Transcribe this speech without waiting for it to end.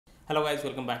Hello guys,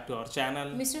 welcome back to our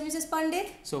channel. Mr. and Mrs. Pandit.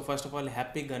 So first of all,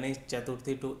 happy Ganesh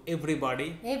Chaturthi to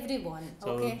everybody. Everyone.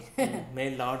 So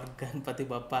may Lord Ganpati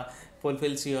Bappa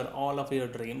fulfills all of your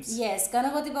dreams. Yes,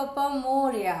 Ganapati Bappa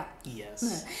Moria.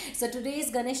 Yes. So today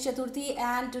is Ganesh Chaturthi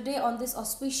and today on this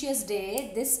auspicious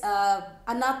day, this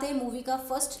Annaatthe movie ka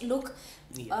first look,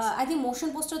 Yes. I think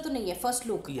motion poster to nahi hai, first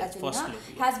look, Yes, actually, first look,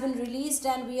 yes. has been released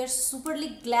and we are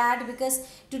superly glad because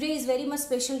today is very much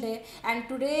special day and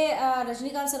today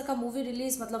Rajnikanth sir ka movie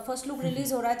release, मतलब first look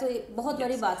release हो रहा है तो बहुत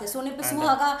बड़ी बात है, सोने पे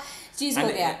सुहागा चीज हो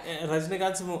गया.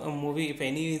 Rajnikanth's movie, if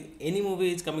any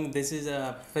movie is coming, this is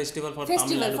a festival for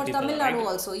Tamil Nadu right?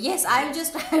 Also. Yes, I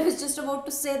was just about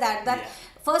to say that yeah.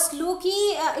 First look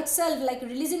itself, like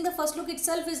releasing the first look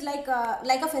itself is like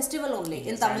a festival only, yes,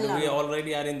 in Tamil Nadu. We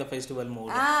already are in the festival mode.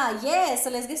 Yes.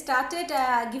 So let's get started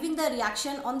giving the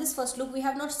reaction on this first look. We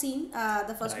have not seen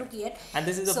the first look yet. And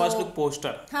this is the first look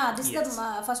poster. This is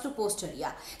the first look poster,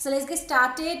 yeah. So let's get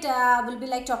started. We'll be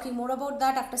like talking more about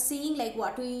that after seeing like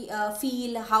what we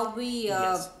feel, how we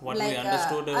what like we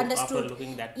understood after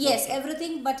looking that poster. Yes,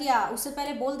 everything. But yeah, उससे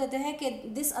पहले बोल देते हैं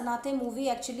कि this Annaatthe movie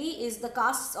actually is the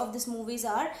casts of this movies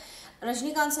are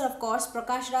Rajnikanth sir, of course,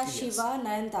 Prakash Raj, yes. Siva,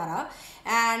 Nayanthara,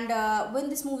 and when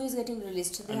this movie is getting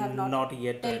released, they have not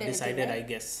yet decided, right? I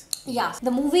guess. Yeah,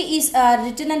 the movie is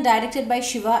written and directed by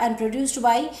Siva and produced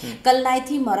by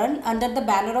Kalanithi Maran under the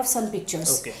banner of Sun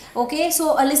Pictures. Okay,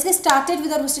 so let's get started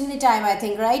without wasting any time, I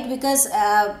think, right? Because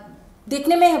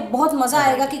देखने में बहुत मजा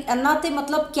आएगा कि अन्नात्थे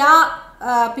मतलब क्या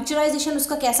picturization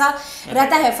उसका कैसा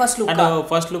रहता है first look का. And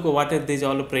first look, what is this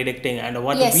all predicting and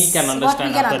what we can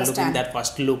understand after looking that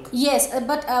first look. Yes,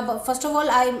 but first of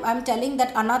all, I'm telling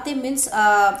that Annaatthe means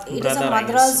it is a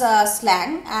Madras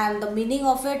slang and the meaning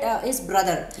of it is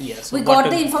brother. Yes. We got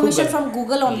the information from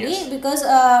Google only because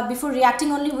before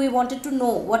reacting only we wanted to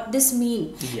know what this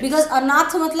mean. Because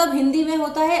Annath मतलब हिंदी में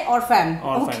होता है orphan.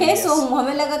 Okay, so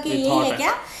हमें लगा कि यही है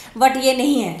क्या? बट ये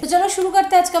नहीं है. तो चलो शुरू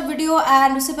करते हैं आज का वीडियो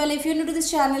एंड उससे पहले if you new to this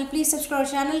channel please subscribe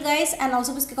channel guys and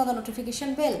also please click on the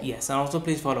notification bell. Yes and also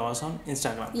please follow us on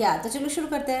Instagram. या तो चलो शुरू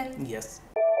करते हैं. यस.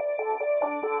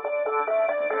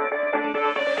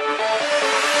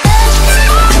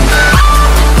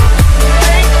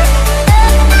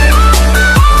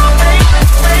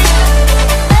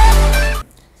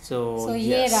 So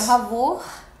ये रहा वो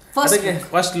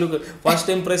first look, first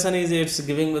impression is it's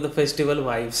giving with the festival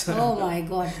vibes. Oh my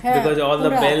god. Because all the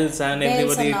bells and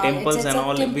everybody, temples and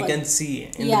all we can see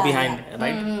in the behind,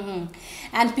 right?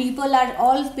 And people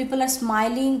are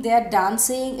smiling, they are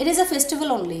dancing. It is a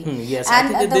festival only. Yes,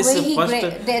 and I think the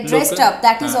way they dressed up,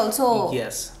 that is also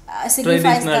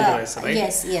signifies traditional dress, right?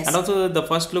 Yes. And also the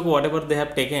first look, whatever they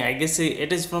have taken, I guess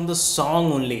it is from the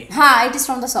song only. It is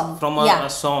from the song. From a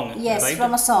song. Yes, right?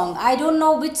 from a song. I don't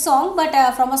know which song, but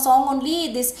from a song only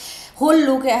this whole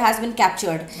look has been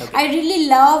captured. I really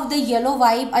love the yellow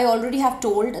vibe. I already have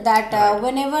told that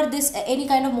whenever this any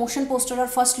kind of motion poster or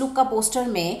first look ka poster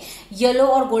में yellow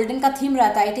or golden का theme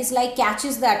रहता है, it is like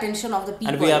catches the attention of the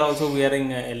people. And we are also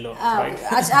wearing yellow. Right?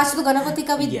 आज तो गणपति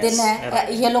का भी दिन है,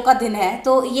 yellow का दिन है,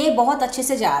 तो ये बहुत अच्छे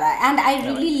से जा रहा है. And I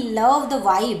really love the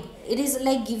vibe. It is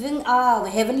like giving a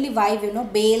heavenly vibe, you know,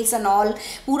 bells and all.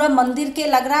 पूरा मंदिर के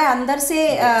लग रहा है अंदर से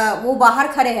वो बाहर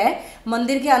खड़े हैं,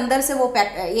 मंदिर के अंदर से वो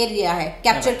ये लिया है,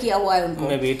 कैप्चर किया हुआ है उनको.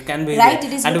 Maybe it can be right.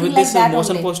 It is and with like this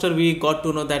motion poster we got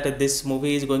to know that this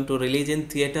movie is going to release in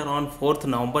theater on 4th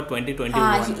November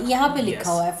 2021. यहाँ पे लिखा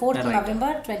हुआ है 4th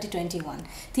November 2021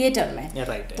 थिएटर में.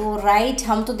 तो right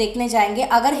हम तो देखने जाएंगे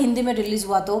अगर हिंदी में रिलीज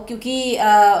हुआ तो, क्योंकि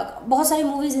बहुत सारी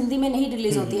मूवीज हिंदी में नहीं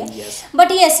रिलीज होती है.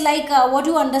 But yes like what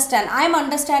you understand, I am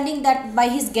understanding that by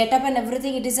his get-up and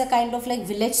everything, it is a kind of like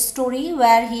village story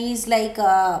where he is like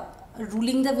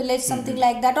ruling the village, something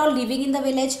like that, or living in the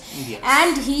village,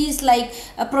 and he is like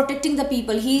protecting the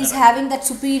people. He is having that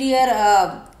superior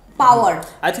power.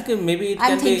 I think maybe it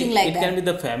can be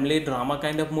the family drama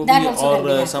kind of movie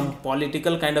or some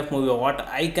political kind of movie. What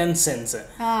I can sense,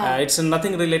 it's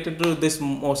nothing related to this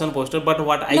motion poster, but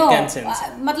what I can sense.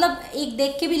 मतलब एक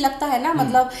देख के भी लगता है ना,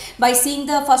 मतलब by seeing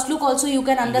the first look also you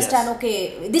can understand. Okay,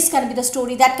 this can be the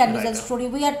story, that can be the story.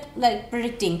 We are like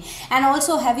predicting. And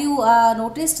also, have you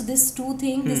noticed this two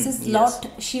thing? This is Lord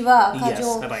Shiva का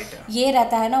जो ये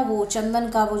रहता है ना, वो चंदन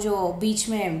का वो जो बीच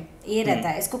में ये रहता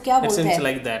है, इसको क्या बोलते हैं?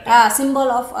 Like that.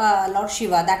 Symbol of Lord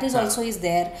Shiva. That is also is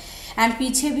there. And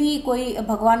पीछे भी कोई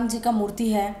भगवान जी का मूर्ति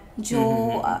है जो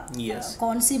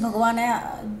कौन सी भगवान है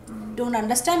don't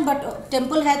understand, but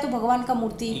temple है तो भगवान का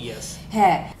मूर्ति yes.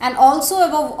 है. And also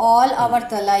above all, our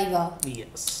Talaiva.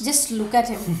 Yes. Just look at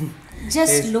him.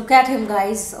 Just look at him,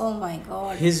 guys. Oh my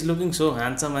God. He's looking so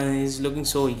handsome and he's looking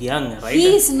so young, right?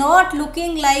 He's not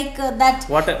looking like that.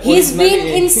 He's been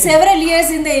in several years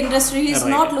in the industry. He's right.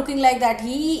 Not looking like that.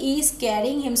 He is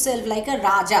carrying himself like a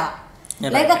Raja,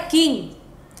 right. Like a king.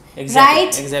 Exactly,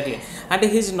 right? Exactly. And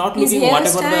he's not looking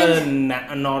whatever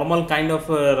the normal kind of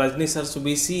Rajni sirs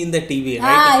we see in the TV,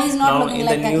 right? He's not looking in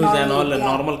like the news normally, and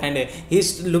all, normal kind of.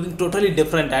 He's looking totally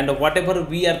different, and whatever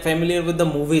we are familiar with the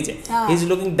movies, he's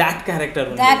looking that character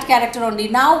only. That character only.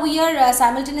 Now we are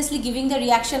simultaneously giving the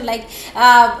reaction like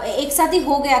ek sath hi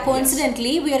ho gaya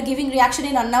coincidentally. Yes. We are giving reaction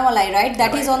in Annamalai, right?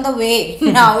 That is on the way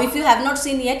now. If you have not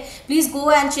seen yet, please go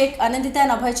and check Anandita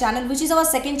and Abhay channel, which is our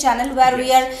second channel where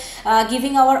we are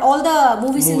giving our all the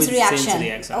movie scenes reaction.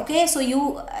 Okay, so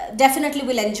you definitely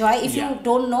will enjoy. If you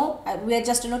don't know, we are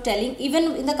just telling.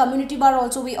 Even in the community bar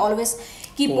also, we always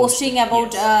keep posting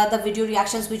about the video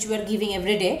reactions which we are giving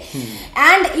every day.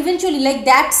 And eventually, like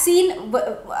that scene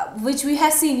which we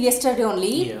have seen yesterday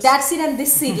only, that scene and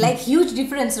this scene, like huge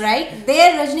difference, right?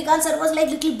 There Rajnikanth sir was like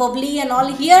little bubbly and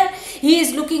all. Here he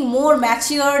is looking more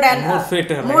matured and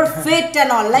more fit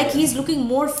and all. Like he's looking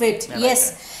more fit.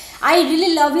 Yes. I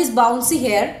really love his bouncy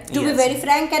hair, to be very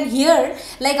frank. And here,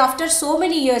 like after so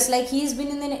many years, like he's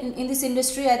been in this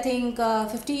industry, I think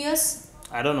 50 years.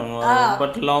 I don't know,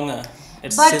 but longer.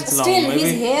 It's but since still, long.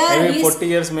 His hair, maybe 40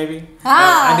 years, maybe.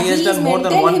 And he has done more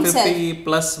than 150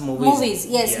 plus movies.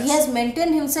 Yes, he has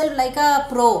maintained himself like a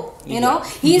pro. You know,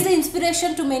 he is the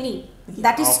inspiration to many.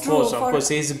 That is true. Of course,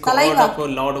 he is God of a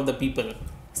lot of the people.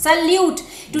 Salute.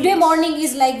 Today morning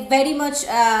is like very much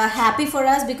happy for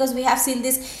us because we have seen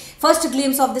this first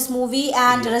glimpse of this movie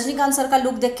and Rajnikanth sir का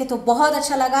look देख के तो बहुत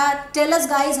अच्छा लगा. Tell us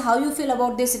guys how you feel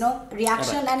about this,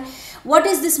 reaction and what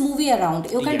is this movie around.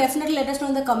 You can definitely let us know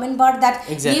in the comment bar that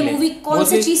ये movie कौन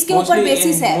सी चीज के ऊपर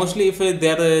basis है. Mostly if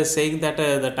they are saying that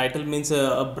the title means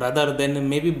a brother, then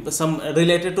maybe some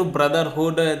related to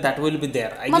brotherhood that will be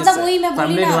there. I guess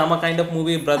family drama kind of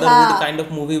movie, brotherhood kind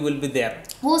of movie will be there.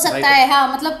 हो सकता है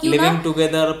हाँ मतलब क्यों ना living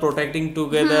together, protecting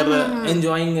together,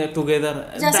 enjoying together.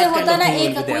 जैसे होता ना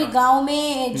एक कोई गांव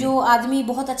में जो आदमी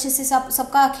बहुत अच्छे से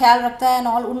सबका ख्याल रखता है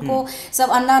और उनको सब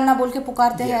अन्ना अन्ना बोल के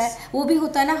पुकारते हैं, वो भी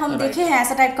होता है ना. हम देखे हैं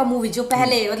ऐसा टाइप का मूवी जो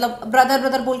पहले मतलब ब्रदर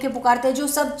ब्रदर बोल के पुकारते हैं, जो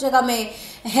सब जगह में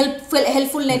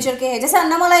हेल्पफुल नेचर के है. जैसे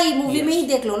अन्नामलाई मूवी में ही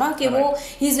देख लो ना कि वो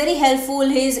he is very helpful,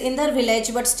 he is in their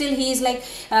village but still he is like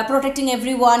protecting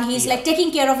everyone, he is like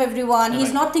taking care of everyone, he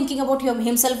is not thinking about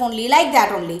himself only, like that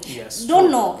only. Don't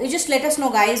know, you just let us know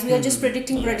guys, we are just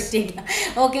predicting.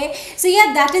 Okay, so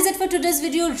yeah, that is it for today's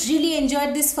video. Really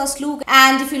enjoyed this first look,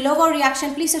 and if you love our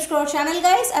reaction, please subscribe our channel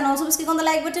guys, and also click on the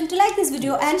like button to like this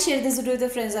video and share this video with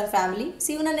your friends and family.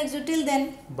 See you in the next video. Till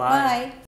then, bye.